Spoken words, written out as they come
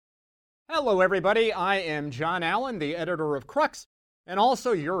Hello, everybody. I am John Allen, the editor of Crux, and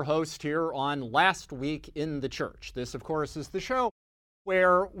also your host here on Last Week in the Church. This, of course, is the show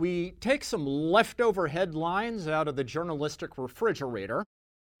where we take some leftover headlines out of the journalistic refrigerator,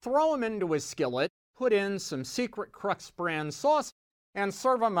 throw them into a skillet, put in some secret Crux brand sauce, and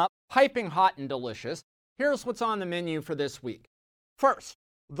serve them up piping hot and delicious. Here's what's on the menu for this week. First,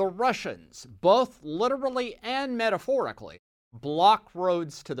 the Russians, both literally and metaphorically, block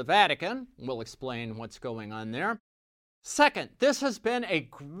roads to the Vatican. We'll explain what's going on there. Second, this has been a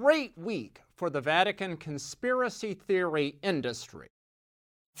great week for the Vatican conspiracy theory industry.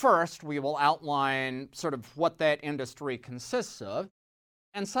 First, we will outline sort of what that industry consists of.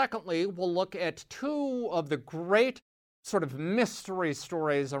 And secondly, we'll look at two of the great sort of mystery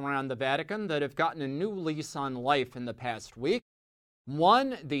stories around the Vatican that have gotten a new lease on life in the past week. One,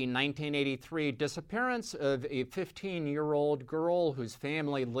 the 1983 disappearance of a 15-year-old girl whose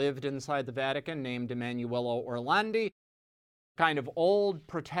family lived inside the Vatican named Emanuela Orlandi. Kind of old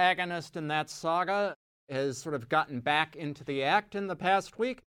protagonist in that saga has sort of gotten back into the act in the past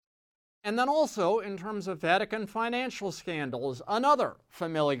week. And then also, in terms of Vatican financial scandals, another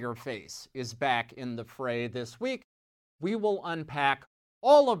familiar face is back in the fray this week. We will unpack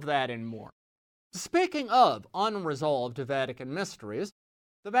all of that and more. Speaking of unresolved Vatican mysteries,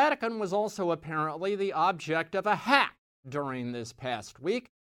 the Vatican was also apparently the object of a hack during this past week.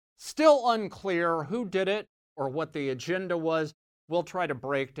 Still unclear who did it or what the agenda was. We'll try to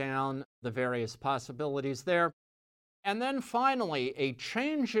break down the various possibilities there. And then finally, a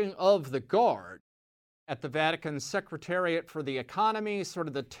changing of the guard at the Vatican Secretariat for the Economy, sort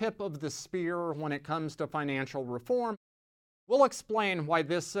of the tip of the spear when it comes to financial reform. We'll explain why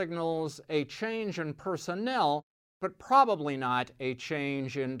this signals a change in personnel, but probably not a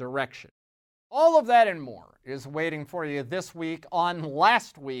change in direction. All of that and more is waiting for you this week on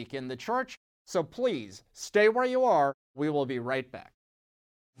Last Week in the Church, so please stay where you are. We will be right back.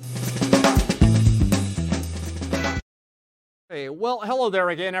 Hey, well, hello there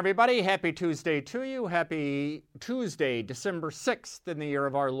again, everybody. Happy Tuesday to you. Happy Tuesday, December 6th in the year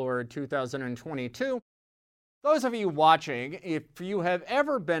of our Lord 2022. Those of you watching, if you have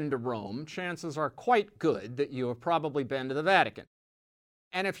ever been to Rome, chances are quite good that you have probably been to the Vatican.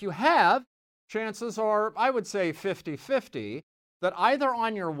 And if you have, chances are, I would say 50-50, that either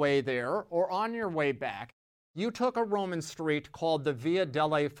on your way there or on your way back, you took a Roman street called the Via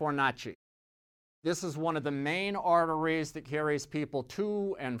delle Fornaci. This is one of the main arteries that carries people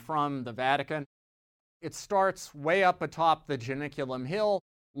to and from the Vatican. It starts way up atop the Janiculum Hill,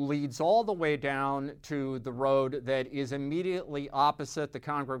 leads all the way down to the road that is immediately opposite the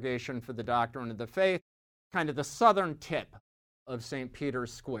Congregation for the Doctrine of the Faith, kind of the southern tip of St.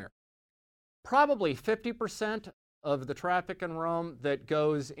 Peter's Square. Probably 50% of the traffic in Rome that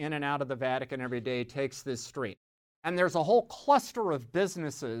goes in and out of the Vatican every day takes this street. And there's a whole cluster of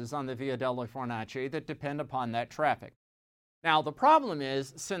businesses on the Via delle Fornaci that depend upon that traffic. Now, the problem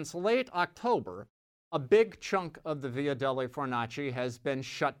is, since late October, a big chunk of the Via delle Fornaci has been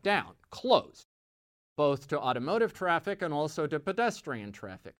shut down, closed, both to automotive traffic and also to pedestrian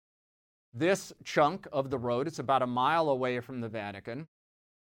traffic. This chunk of the road, it's about a mile away from the Vatican,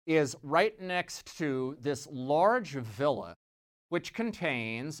 is right next to this large villa which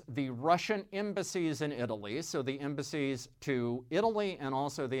contains the Russian embassies in Italy, so the embassies to Italy and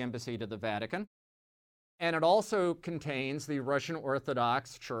also the embassy to the Vatican. And it also contains the Russian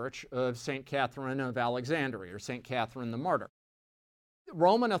Orthodox Church of St. Catherine of Alexandria, or St. Catherine the Martyr.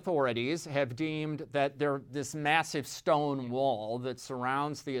 Roman authorities have deemed that this massive stone wall that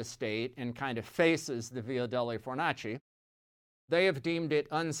surrounds the estate and kind of faces the Via delle Fornaci, they have deemed it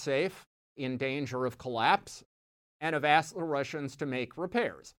unsafe, in danger of collapse, and have asked the Russians to make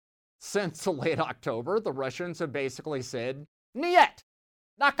repairs. Since late October, the Russians have basically said, "Niet,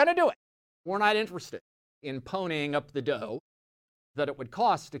 not going to do it. We're not interested in ponying up the dough that it would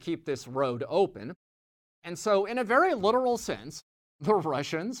cost to keep this road open." And so, in a very literal sense, the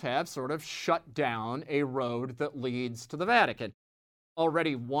Russians have sort of shut down a road that leads to the Vatican.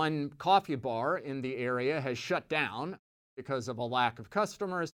 Already one coffee bar in the area has shut down because of a lack of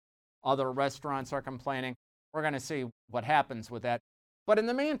customers. Other restaurants are complaining. We're going to see what happens with that. But in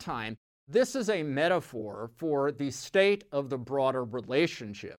the meantime, this is a metaphor for the state of the broader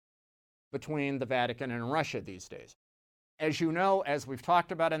relationship between the Vatican and Russia these days. As you know, as we've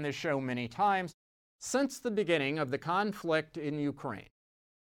talked about in this show many times, since the beginning of the conflict in Ukraine,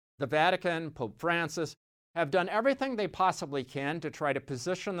 the Vatican, Pope Francis, have done everything they possibly can to try to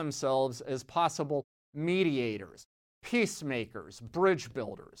position themselves as possible mediators, peacemakers, bridge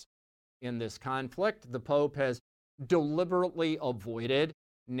builders in this conflict. The Pope has deliberately avoided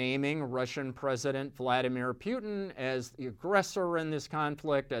naming Russian President Vladimir Putin as the aggressor in this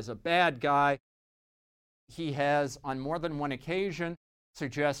conflict, as a bad guy. He has, on more than one occasion,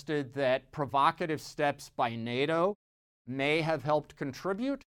 suggested that provocative steps by NATO may have helped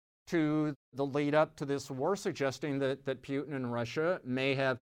contribute to the lead up to this war, suggesting that Putin and Russia may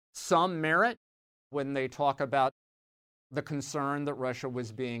have some merit when they talk about the concern that Russia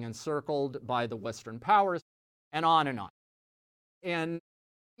was being encircled by the Western powers, and on and on. And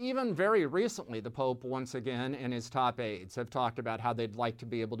even very recently, the Pope, once again, and his top aides have talked about how they'd like to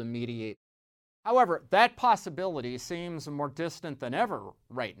be able to mediate. However, that possibility seems more distant than ever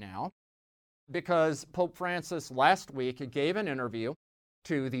right now, because Pope Francis last week gave an interview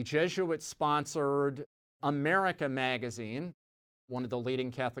to the Jesuit-sponsored America magazine, one of the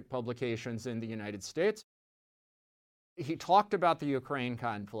leading Catholic publications in the United States. He talked about the Ukraine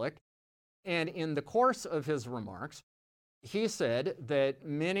conflict, and in the course of his remarks, he said that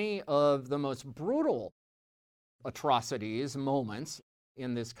many of the most brutal atrocities, moments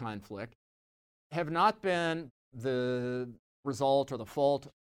in this conflict, have not been the result or the fault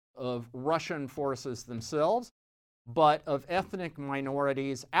of Russian forces themselves, but of ethnic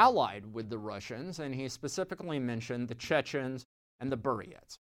minorities allied with the Russians, and he specifically mentioned the Chechens and the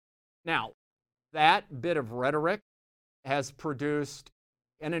Buryats. Now, that bit of rhetoric has produced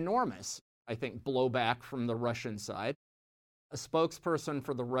an enormous, I think, blowback from the Russian side. A spokesperson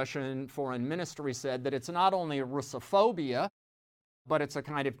for the Russian Foreign Ministry said that it's not only Russophobia, but it's a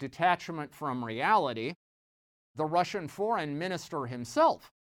kind of detachment from reality. The Russian foreign minister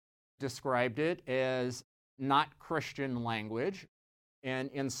himself described it as not Christian language and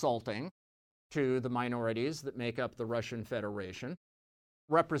insulting to the minorities that make up the Russian Federation.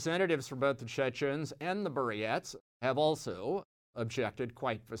 Representatives for both the Chechens and the Buryats have also objected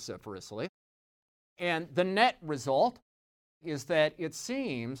quite vociferously. And the net result is that it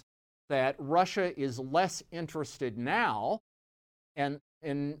seems that Russia is less interested now and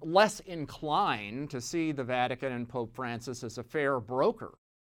less inclined to see the Vatican and Pope Francis as a fair broker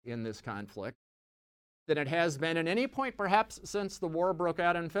in this conflict than it has been at any point, perhaps, since the war broke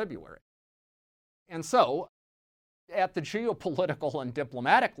out in February. And so, at the geopolitical and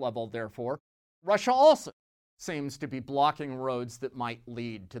diplomatic level, therefore, Russia also seems to be blocking roads that might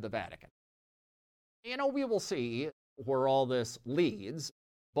lead to the Vatican. We will see where all this leads,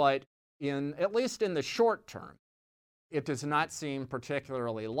 but at least in the short term, it does not seem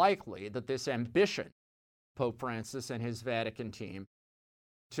particularly likely that this ambition, Pope Francis and his Vatican team,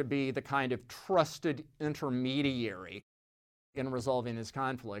 to be the kind of trusted intermediary in resolving this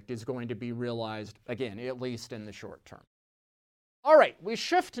conflict is going to be realized, again, at least in the short term. All right, we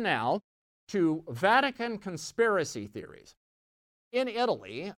shift now to Vatican conspiracy theories. In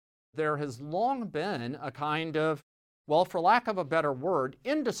Italy, there has long been a kind of, well, for lack of a better word,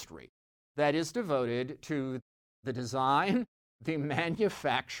 industry that is devoted to the design, the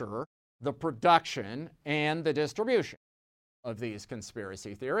manufacture, the production, and the distribution of these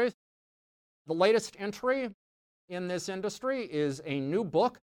conspiracy theories. The latest entry in this industry is a new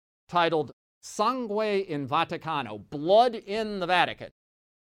book titled Sangue in Vaticano, Blood in the Vatican,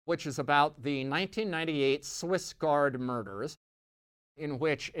 which is about the 1998 Swiss Guard murders, in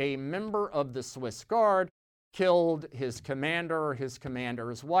which a member of the Swiss Guard killed his commander, his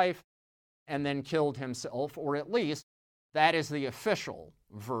commander's wife, and then killed himself, or at least that is the official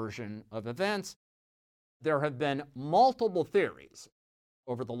version of events. There have been multiple theories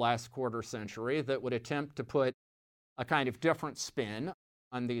over the last quarter century that would attempt to put a kind of different spin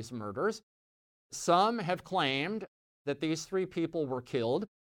on these murders. Some have claimed that these three people were killed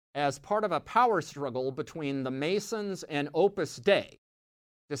as part of a power struggle between the Masons and Opus Dei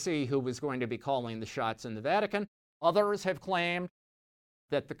to see who was going to be calling the shots in the Vatican. Others have claimed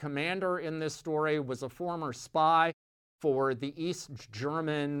that the commander in this story was a former spy for the East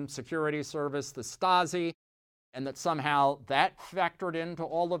German security service, the Stasi, and that somehow that factored into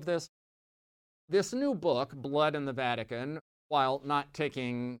all of this. This new book, Blood in the Vatican, while not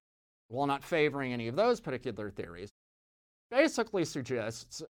favoring any of those particular theories, basically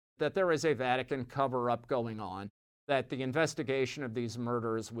suggests that there is a Vatican cover-up going on, that the investigation of these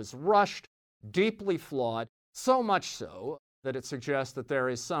murders was rushed, deeply flawed, so much so that it suggests that there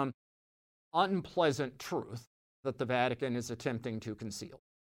is some unpleasant truth that the Vatican is attempting to conceal.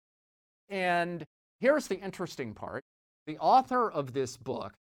 And here's the interesting part. The author of this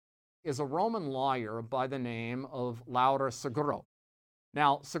book is a Roman lawyer by the name of Laura Segro.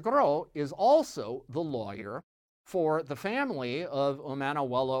 Now, Segro is also the lawyer for the family of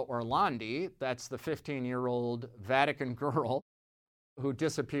Emanuela Orlandi, that's the 15-year-old Vatican girl who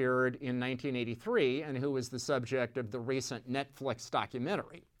disappeared in 1983 and who was the subject of the recent Netflix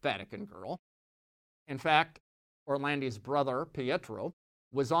documentary, Vatican Girl. In fact, Orlandi's brother, Pietro,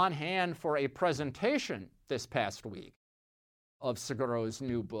 was on hand for a presentation this past week of Seguro's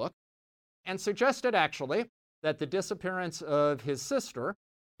new book and suggested, actually, that the disappearance of his sister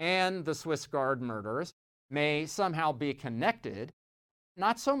and the Swiss Guard murders may somehow be connected,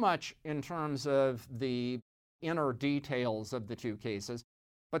 not so much in terms of the inner details of the two cases,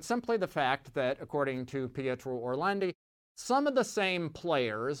 but simply the fact that, according to Pietro Orlandi, some of the same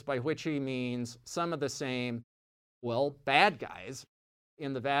players, by which he means some of the same, well, bad guys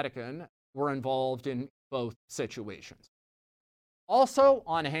in the Vatican, were involved in both situations. Also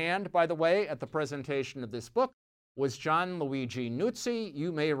on hand, by the way, at the presentation of this book was Gianluigi Nuzzi.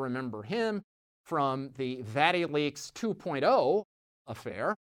 You may remember him from the VatiLeaks 2.0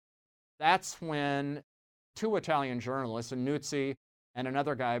 affair. That's when two Italian journalists, Nuzzi and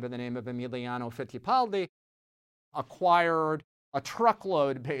another guy by the name of Emiliano Fittipaldi, acquired a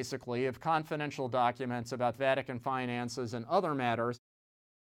truckload, basically, of confidential documents about Vatican finances and other matters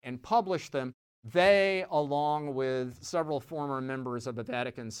and published them. They, along with several former members of the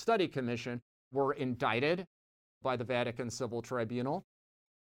Vatican Study Commission, were indicted by the Vatican Civil Tribunal.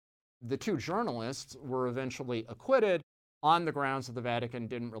 The two journalists were eventually acquitted on the grounds that the Vatican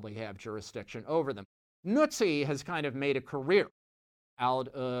didn't really have jurisdiction over them. Nuzzi has kind of made a career out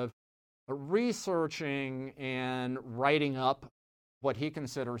of researching and writing up what he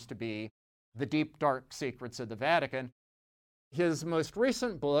considers to be the deep, dark secrets of the Vatican. His most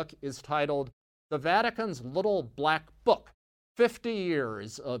recent book is titled The Vatican's Little Black Book, 50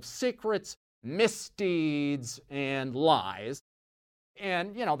 Years of Secrets, Misdeeds, and Lies.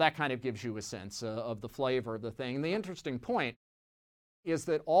 And, that kind of gives you a sense of the flavor of the thing. And the interesting point is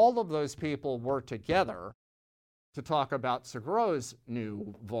that all of those people were together to talk about Seguro's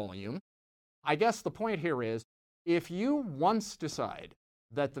new volume. I guess the point here is, if you once decide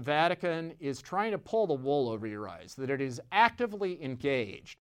that the Vatican is trying to pull the wool over your eyes, that it is actively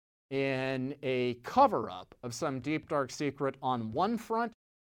engaged in a cover-up of some deep, dark secret on one front,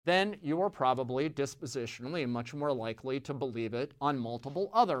 then you are probably dispositionally much more likely to believe it on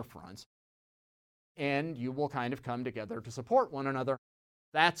multiple other fronts. And you will kind of come together to support one another.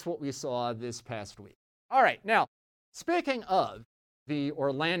 That's what we saw this past week. All right, now, speaking of the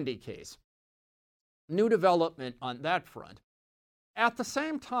Orlandi case, new development on that front. At the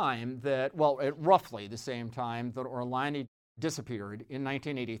same time that, at roughly the same time that Orlandi disappeared in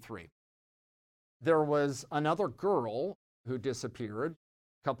 1983, there was another girl who disappeared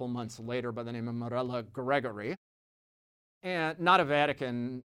a couple months later by the name of Morella Gregory, and not a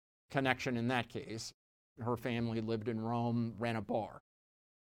Vatican connection in that case. Her family lived in Rome, ran a bar.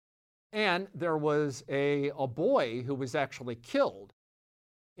 And there was a boy who was actually killed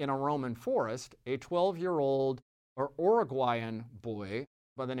in a Roman forest, a 12-year-old Uruguayan boy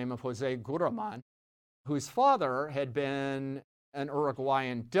by the name of Jose Guraman, whose father had been an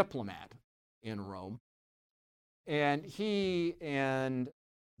Uruguayan diplomat in Rome. And he and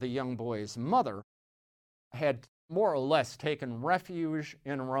the young boy's mother had more or less taken refuge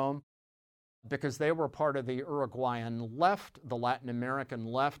in Rome because they were part of the Uruguayan left, the Latin American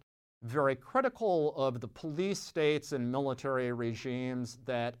left, very critical of the police states and military regimes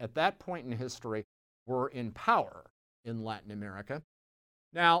that at that point in history were in power in Latin America.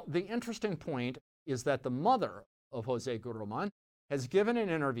 Now, the interesting point is that the mother of Jose Guraman has given an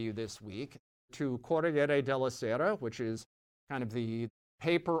interview this week to Corriere della Sera, which is kind of the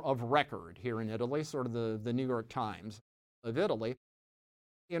paper of record here in Italy, sort of the New York Times of Italy,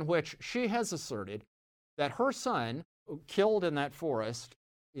 in which she has asserted that her son, killed in that forest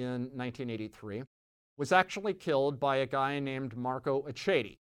in 1983, was actually killed by a guy named Marco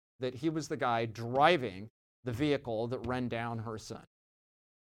Aceti, that he was the guy driving the vehicle that ran down her son.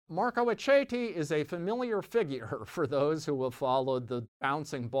 Marco Aceti is a familiar figure for those who have followed the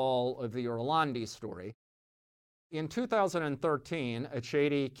bouncing ball of the Orlandi story. In 2013,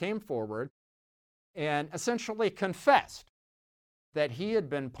 Aceti came forward and essentially confessed that he had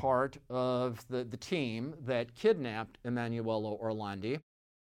been part of the team that kidnapped Emanuela Orlandi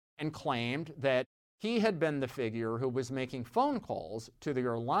and claimed that he had been the figure who was making phone calls to the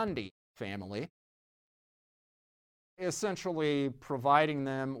Orlandi family, essentially providing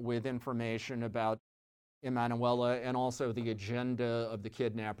them with information about Emanuela and also the agenda of the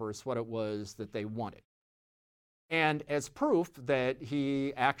kidnappers, what it was that they wanted. And as proof that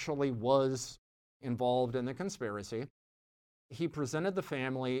he actually was involved in the conspiracy, he presented the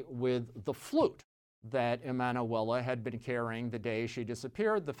family with the flute that Emanuela had been carrying the day she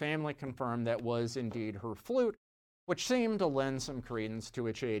disappeared. The family confirmed that was indeed her flute. which seemed to lend some credence to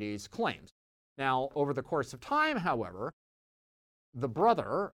Achates' claims. Now, over the course of time, however, the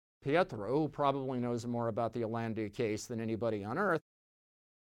brother, Pietro, who probably knows more about the Orlandi case than anybody on earth,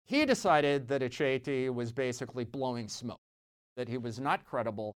 he decided that Achates was basically blowing smoke, that he was not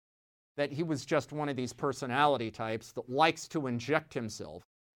credible, that he was just one of these personality types that likes to inject himself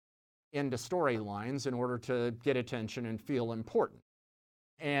into storylines in order to get attention and feel important.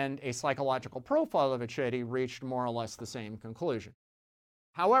 And a psychological profile of Achates reached more or less the same conclusion.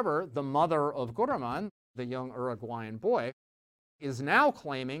 However, the mother of Gurman, the young Uruguayan boy, is now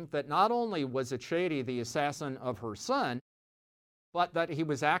claiming that not only was Achates the assassin of her son, but that he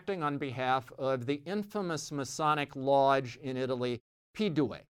was acting on behalf of the infamous Masonic lodge in Italy,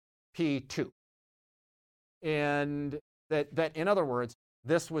 P2. And that, in other words,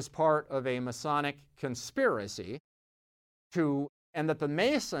 this was part of a Masonic conspiracy and that the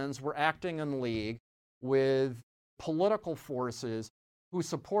Masons were acting in league with political forces who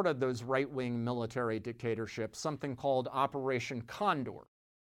supported those right-wing military dictatorships, something called Operation Condor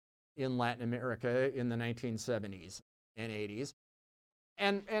in Latin America in the 1970s and 80s.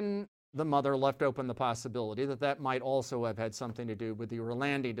 And the mother left open the possibility that that might also have had something to do with the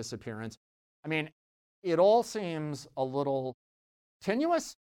Orlandi disappearance. I mean, it all seems a little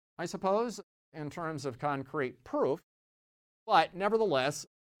tenuous, I suppose, in terms of concrete proof, but nevertheless,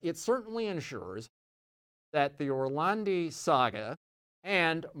 it certainly ensures that the Orlandi saga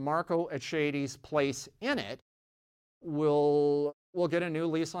and Marco Achates' place in it will get a new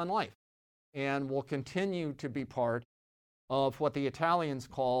lease on life and will continue to be part of what the Italians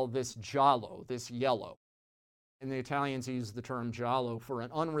call this giallo, this yellow. And the Italians use the term giallo for an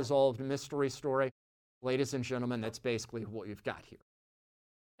unresolved mystery story. Ladies and gentlemen, that's basically what you've got here.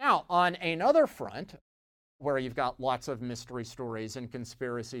 Now, on another front, where you've got lots of mystery stories and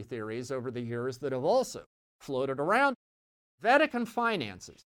conspiracy theories over the years that have also floated around, Vatican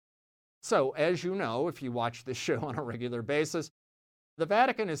finances. So, as you know, if you watch this show on a regular basis, the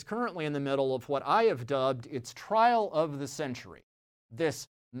Vatican is currently in the middle of what I have dubbed its trial of the century, this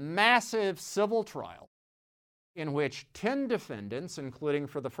massive civil trial in which 10 defendants, including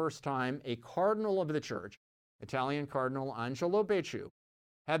for the first time a cardinal of the church, Italian Cardinal Angelo Becciu,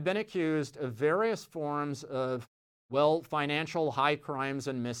 have been accused of various forms of, financial high crimes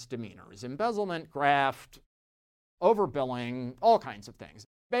and misdemeanors, embezzlement, graft, overbilling, all kinds of things,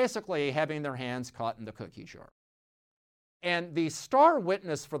 basically having their hands caught in the cookie jar. And the star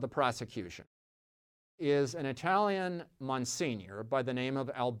witness for the prosecution is an Italian Monsignor by the name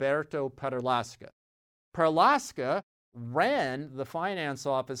of Alberto Perlasca. Perlasca ran the finance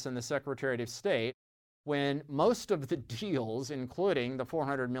office in the Secretariat of State when most of the deals, including the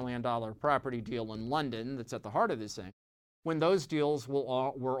 $400 million property deal in London that's at the heart of this thing, when those deals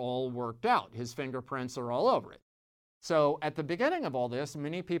were all worked out. His fingerprints are all over it. So at the beginning of all this,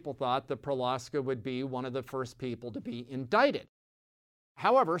 many people thought that Perlasca would be one of the first people to be indicted.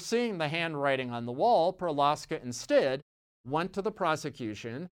 However, seeing the handwriting on the wall, Perlasca instead went to the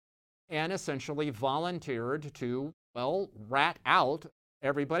prosecution and essentially volunteered to, rat out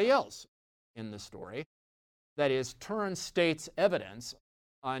everybody else in the story. That is, turn state's evidence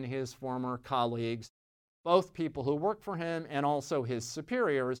on his former colleagues, both people who worked for him and also his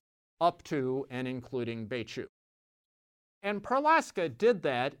superiors, up to and including Becciu. And Perlasca did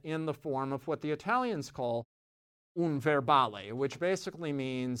that in the form of what the Italians call un verbale, which basically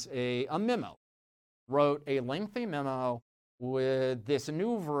means a memo. Wrote a lengthy memo with this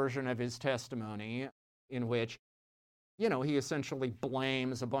new version of his testimony in which, he essentially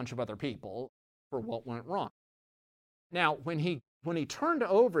blames a bunch of other people for what went wrong. Now, when he turned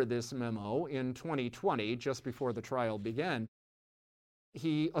over this memo in 2020, just before the trial began,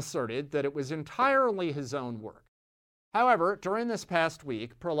 he asserted that it was entirely his own work. However, during this past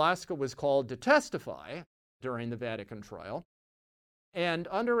week, Perlasca was called to testify during the Vatican trial, and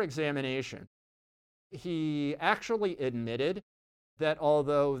under examination, he actually admitted that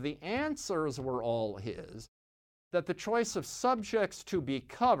although the answers were all his, that the choice of subjects to be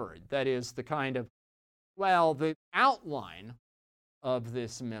covered, that is, the kind of, the outline of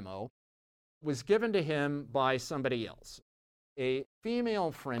this memo, was given to him by somebody else, a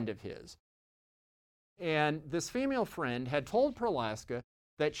female friend of his. And this female friend had told Perlasca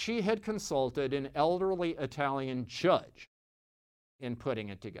that she had consulted an elderly Italian judge in putting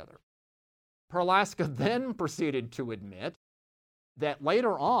it together. Perlasca then proceeded to admit that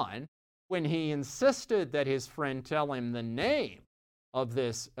later on, when he insisted that his friend tell him the name of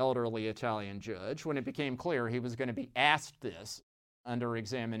this elderly Italian judge, when it became clear he was going to be asked this under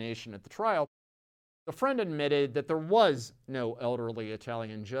examination at the trial, the friend admitted that there was no elderly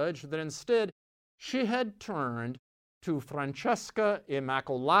Italian judge, that instead she had turned to Francesca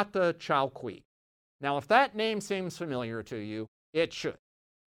Immacolata Ciauqui. Now, if that name seems familiar to you, it should,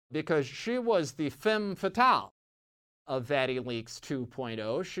 because she was the femme fatale of VatiLeaks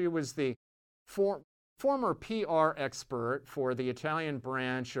 2.0. She was the former PR expert for the Italian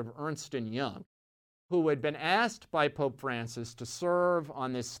branch of Ernst & Young, who had been asked by Pope Francis to serve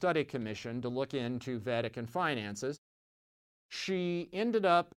on this study commission to look into Vatican finances. She ended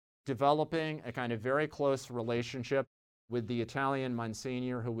up developing a kind of very close relationship with the Italian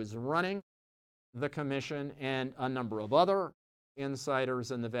Monsignor who was running the commission, and a number of other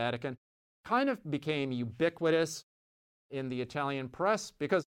insiders in the Vatican. Kind of became ubiquitous in the Italian press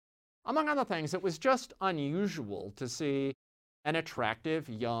because, among other things, it was just unusual to see an attractive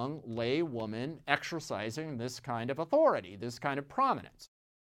young lay woman exercising this kind of authority, this kind of prominence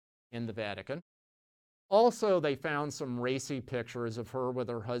in the Vatican. Also, they found some racy pictures of her with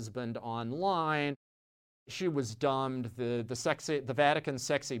her husband online. She was dubbed the Vatican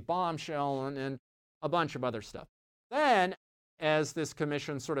sexy bombshell, and a bunch of other stuff. Then, as this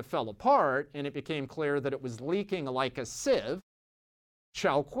commission sort of fell apart and it became clear that it was leaking like a sieve,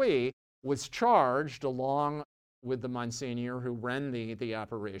 Ciauqui was charged, along with the Monsignor who ran the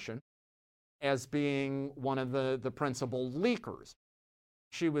operation, as being one of the principal leakers.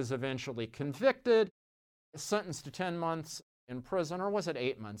 She was eventually convicted, sentenced to 10 months in prison, or was it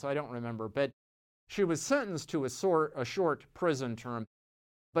 8 months? I don't remember, but she was sentenced to a short prison term,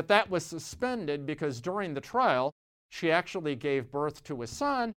 but that was suspended because during the trial, she actually gave birth to a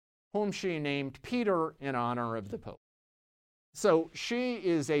son whom she named Peter in honor of the Pope. So she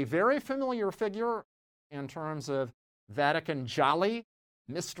is a very familiar figure in terms of Vatican jolly,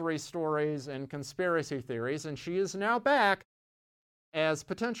 mystery stories, and conspiracy theories, and she is now back as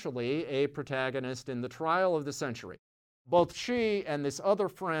potentially a protagonist in the trial of the century. Both she and this other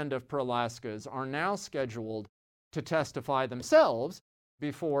friend of Prolasca's are now scheduled to testify themselves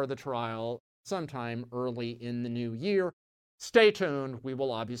before the trial sometime early in the new year. Stay tuned. We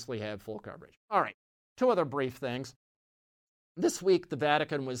will obviously have full coverage. All right, two other brief things. This week, the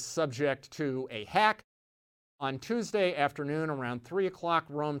Vatican was subject to a hack. On Tuesday afternoon around 3 o'clock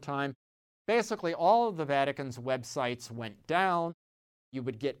Rome time, basically all of the Vatican's websites went down. You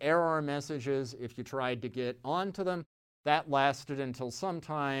would get error messages if you tried to get onto them. That lasted until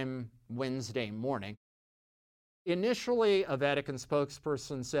sometime Wednesday morning. Initially, a Vatican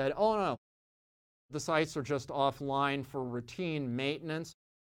spokesperson said, oh no, the sites are just offline for routine maintenance.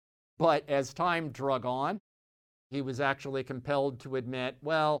 But as time drug on, he was actually compelled to admit,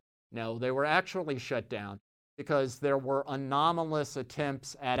 well, no, they were actually shut down because there were anomalous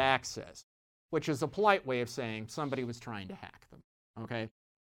attempts at access, which is a polite way of saying somebody was trying to hack them, okay?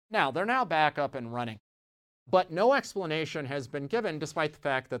 Now, they're now back up and running, but no explanation has been given, despite the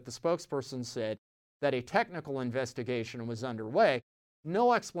fact that the spokesperson said that a technical investigation was underway.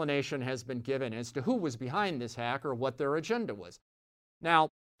 No explanation has been given as to who was behind this hack or what their agenda was. Now,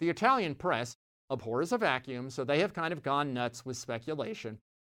 the Italian press abhors a vacuum, so they have kind of gone nuts with speculation.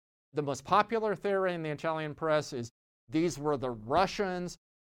 The most popular theory in the Italian press is these were the Russians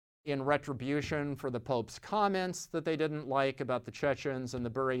in retribution for the Pope's comments that they didn't like about the Chechens and the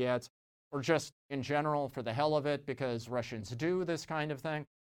Buryats, or just in general for the hell of it because Russians do this kind of thing.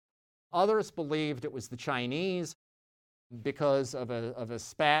 Others believed it was the Chinese because of a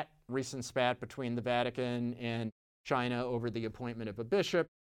recent spat between the Vatican and China over the appointment of a bishop.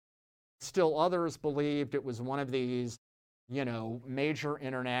 Still others believed it was one of these, major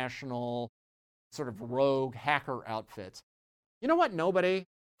international sort of rogue hacker outfits. You know what nobody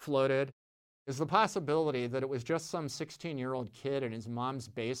floated is the possibility that it was just some 16-year-old kid in his mom's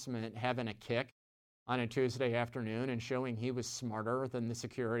basement having a kick on a Tuesday afternoon and showing he was smarter than the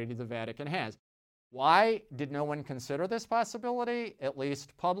security the Vatican has. Why did no one consider this possibility, at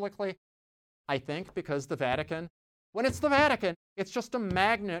least publicly? I think because the Vatican, when it's the Vatican, it's just a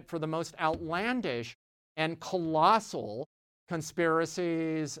magnet for the most outlandish and colossal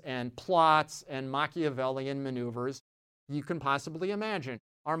conspiracies and plots and Machiavellian maneuvers you can possibly imagine.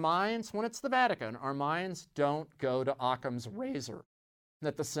 Our minds, when it's the Vatican, our minds don't go to Occam's razor,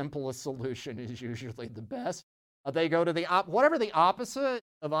 that the simplest solution is usually the best. They go to whatever the opposite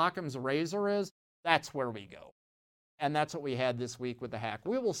of Occam's razor is, that's where we go. And that's what we had this week with the hack.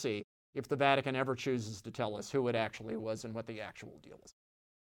 We will see if the Vatican ever chooses to tell us who it actually was and what the actual deal is.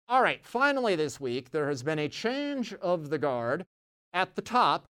 All right, finally this week, there has been a change of the guard at the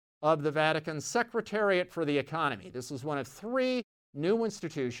top of the Vatican's Secretariat for the Economy. This is one of 3 new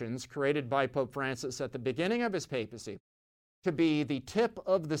institutions created by Pope Francis at the beginning of his papacy to be the tip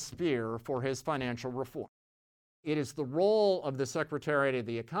of the spear for his financial reform. It is the role of the Secretariat of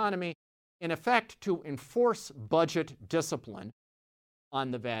the Economy in effect, to enforce budget discipline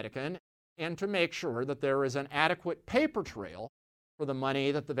on the Vatican and to make sure that there is an adequate paper trail for the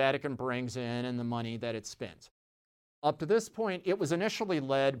money that the Vatican brings in and the money that it spends. Up to this point, it was initially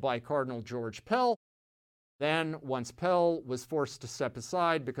led by Cardinal George Pell. Then, once Pell was forced to step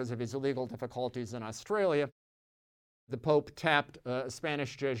aside because of his legal difficulties in Australia, the Pope tapped a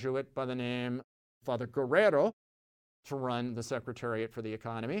Spanish Jesuit by the name Father Guerrero to run the Secretariat for the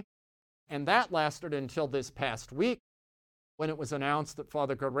Economy. And that lasted until this past week, when it was announced that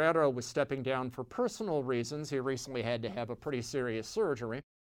Father Guerrero was stepping down for personal reasons. He recently had to have a pretty serious surgery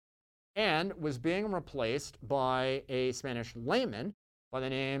and was being replaced by a Spanish layman by the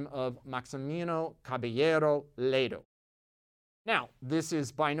name of Maximino Caballero Ledo. Now, this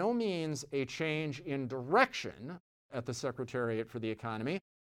is by no means a change in direction at the Secretariat for the Economy.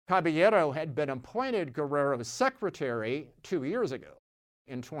 Caballero had been appointed Guerrero's secretary 2 years ago,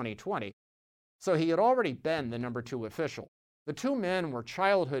 in 2020, so he had already been the number 2 official. The two men were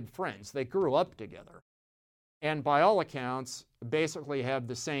childhood friends. They grew up together, and by all accounts, basically have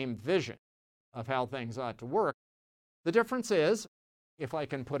the same vision of how things ought to work. The difference is, if I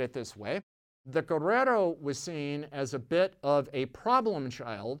can put it this way, that Guerrero was seen as a bit of a problem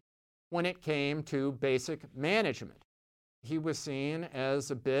child when it came to basic management. He was seen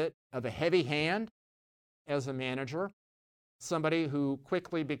as a bit of a heavy hand as a manager, somebody who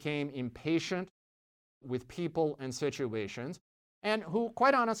quickly became impatient with people and situations, and who,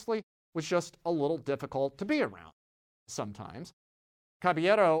 quite honestly, was just a little difficult to be around sometimes.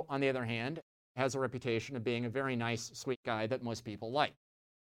 Caballero, on the other hand, has a reputation of being a very nice, sweet guy that most people like.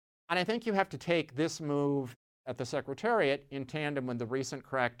 And I think you have to take this move at the Secretariat in tandem with the recent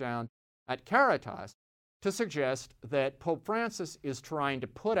crackdown at Caritas to suggest that Pope Francis is trying to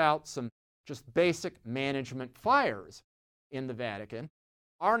put out some just basic management fires in the Vatican.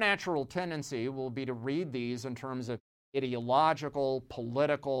 Our natural tendency will be to read these in terms of ideological,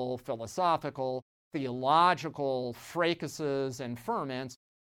 political, philosophical, theological fracases and ferments.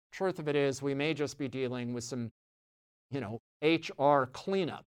 Truth of it is, we may just be dealing with some, HR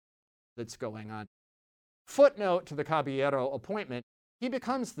cleanup that's going on. Footnote to the Caballero appointment, he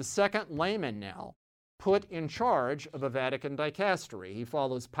becomes the second layman now put in charge of a Vatican dicastery. He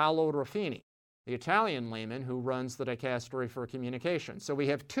follows Paolo Ruffini, the Italian layman who runs the dicastery for communication. So we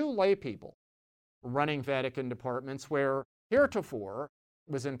have 2 lay people running Vatican departments where heretofore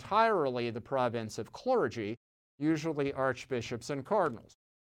was entirely the province of clergy, usually archbishops and cardinals.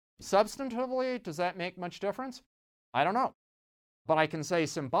 Substantively, does that make much difference? I don't know. But I can say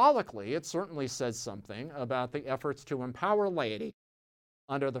symbolically, it certainly says something about the efforts to empower laity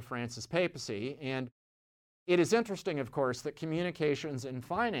under the Francis papacy. And it is interesting, of course, that communications and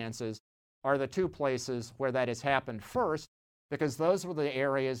finances are the 2 places where that has happened first, because those were the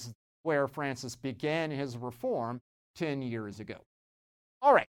areas where Francis began his reform 10 years ago.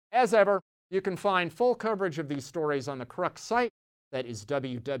 All right, as ever, you can find full coverage of these stories on the Crux site. That is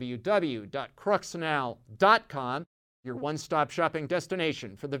www.cruxnow.com, your one-stop shopping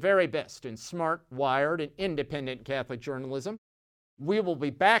destination for the very best in smart, wired, and independent Catholic journalism. We will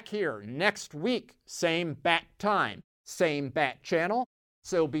be back here next week, same bat time, same bat channel,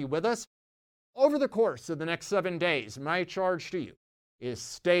 so be with us. Over the course of the next 7 days, my charge to you is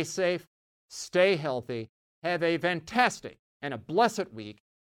stay safe, stay healthy, have a fantastic and a blessed week,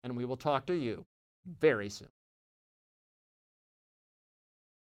 and we will talk to you very soon.